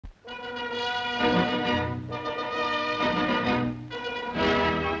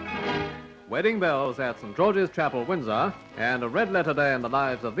wedding bells at St. George's Chapel, Windsor, and a red-letter day in the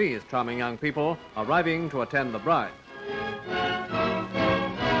lives of these charming young people arriving to attend the bride.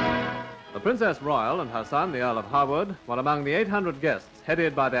 The Princess Royal and her son, the Earl of Harewood, were among the 800 guests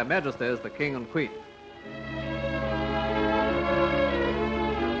headed by their Majesties the King and Queen.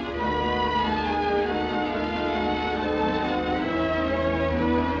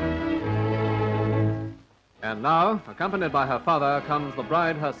 And now, accompanied by her father, comes the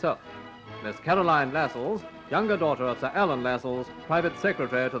bride herself, Miss Caroline Lascelles, younger daughter of Sir Alan Lascelles, private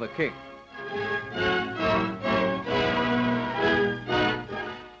secretary to the King.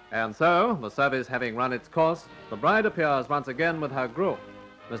 And so, the service having run its course, the bride appears once again with her groom,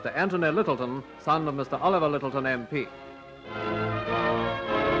 Mr. Anthony Littleton, son of Mr. Oliver Littleton, MP.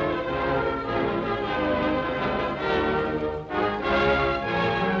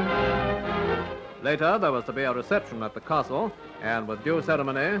 Later, there was to be a reception at the castle, and with due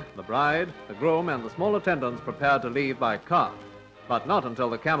ceremony, the bride, the groom, and the small attendants prepared to leave by car, but not until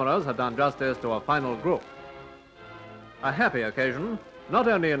the cameras had done justice to a final group. A happy occasion, not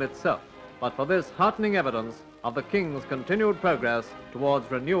only in itself, but for this heartening evidence of the King's continued progress towards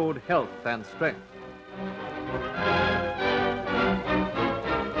renewed health and strength.